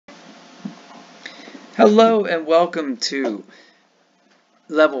Hello and welcome to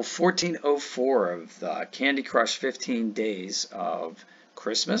level 1404 of the Candy Crush 15 Days of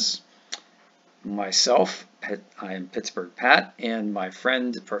Christmas. Myself, I am Pittsburgh Pat, and my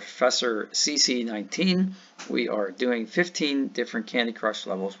friend Professor CC19. We are doing 15 different Candy Crush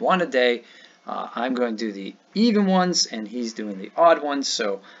levels, one a day. I'm going to do the even ones and he's doing the odd ones,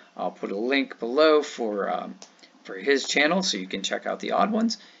 so I'll put a link below for his channel so you can check out the odd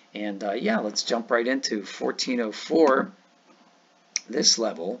ones. And yeah, let's jump right into 1404. This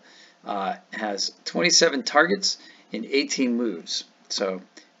level has 27 targets and 18 moves, so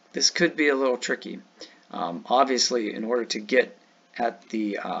this could be a little tricky. Obviously, in order to get at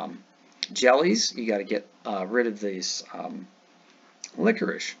the jellies, you got to get rid of these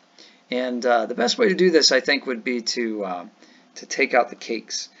licorice. And the best way to do this, I think, would be to take out the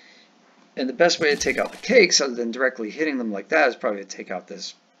cakes. And the best way to take out the cakes, other than directly hitting them like that, is probably to take out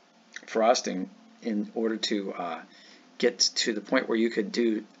this frosting in order to get to the point where you could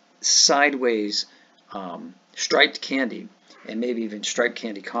do sideways striped candy and maybe even striped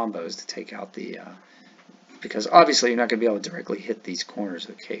candy combos to take out the because obviously you're not going to be able to directly hit these corners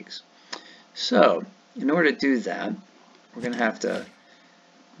of the cakes. So in order to do that, we're going to have to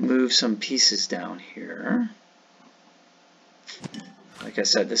move some pieces down here. Like I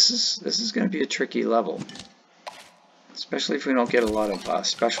said, this is going to be a tricky level, especially if we don't get a lot of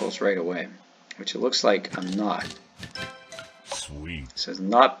specials right away, which it looks like I'm not. Sweet. This does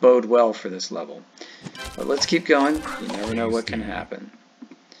not bode well for this level. But let's keep going. You never know what can happen.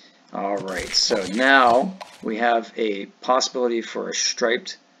 Alright, so now we have a possibility for a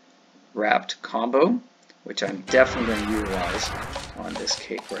striped wrapped combo, which I'm definitely going to utilize on this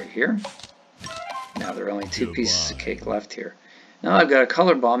cake right here. Now there are only two pieces of cake left here. Now I've got a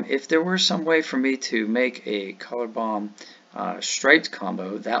color bomb. If there were some way for me to make a color bomb striped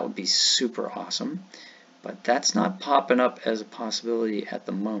combo, that would be super awesome. But that's not popping up as a possibility at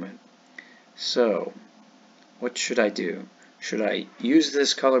the moment. So what should I do? Should I use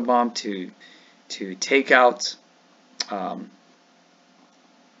this color bomb to take out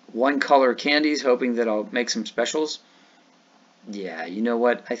one color candies, hoping that I'll make some specials? Yeah, you know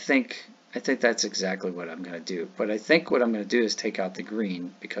what? I think that's exactly what I'm going to do. But I think what I'm going to do is take out the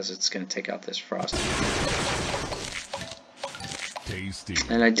green, because it's going to take out this frosting. Tasty.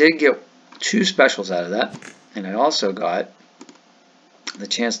 And I did get 2 specials out of that. And I also got the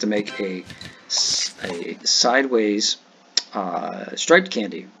chance to make a sideways striped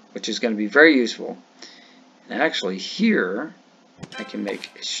candy, which is going to be very useful. And actually here, I can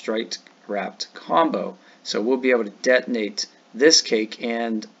make a striped wrapped combo. So we'll be able to detonate this cake,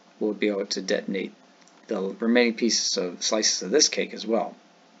 and we'll be able to detonate the remaining pieces of slices of this cake as well,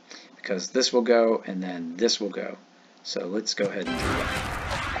 because this will go and then this will go. So let's go ahead and do that.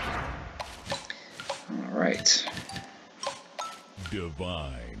 Alright.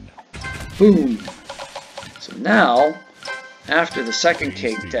 Divine. Boom! So now, after the second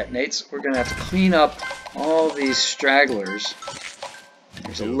cake detonates, we're going to have to clean up all these stragglers.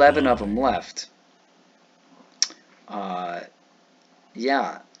 There's 11 of them left.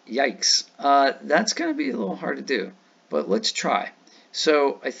 Yeah, yikes. That's going to be a little hard to do, but let's try.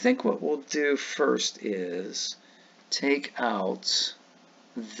 So I think what we'll do first is take out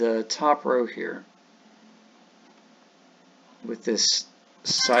the top row here with this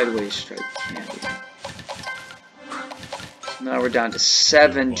sideways striped candy. So now we're down to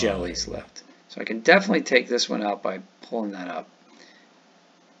 7 jellies left. So I can definitely take this one out by pulling that up.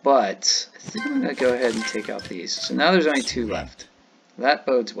 But I think I'm going to go ahead and take out these. So now there's only 2 left. That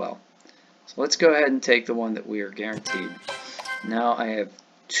bodes well. So let's go ahead and take the one that we are guaranteed. Now I have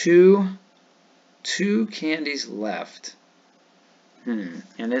two candies left. And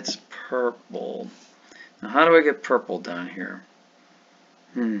it's purple. Now how do I get purple down here?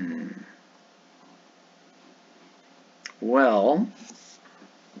 Well,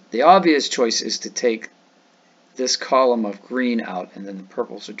 the obvious choice is to take this column of green out, and then the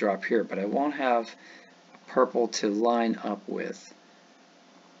purples would drop here, but I won't have purple to line up with.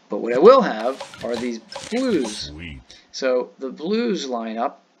 But what I will have are these blues. Sweet. So the blues line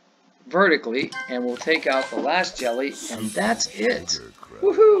up vertically, and we'll take out the last jelly, and that's it.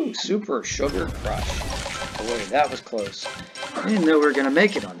 Woohoo! Super Sugar Crush. Boy, that was close. I didn't know we were going to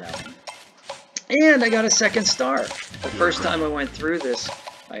make it on that one. And I got a 2nd star. The first time I went through this,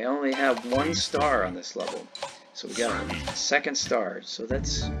 I only have 1 star on this level. So we got a 2nd star. So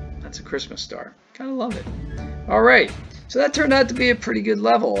that's a Christmas star. Kind of love it. Alright, so that turned out to be a pretty good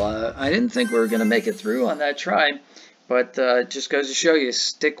level. I didn't think we were going to make it through on that try, but it just goes to show you,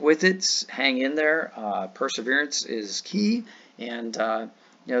 stick with it, hang in there. Perseverance is key, and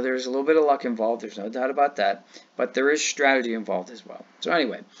You know, there's a little bit of luck involved. There's no doubt about that. But there is strategy involved as well. So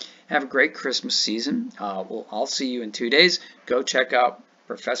anyway, have a great Christmas season. I'll see you in 2 days. Go check out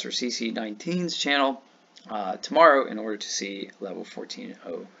Professor CC19's channel tomorrow in order to see level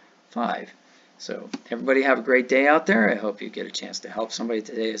 1405. So everybody have a great day out there. I hope you get a chance to help somebody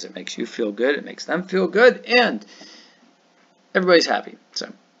today, as it makes you feel good. It makes them feel good, and everybody's happy.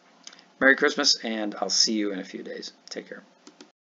 So Merry Christmas, and I'll see you in a few days. Take care.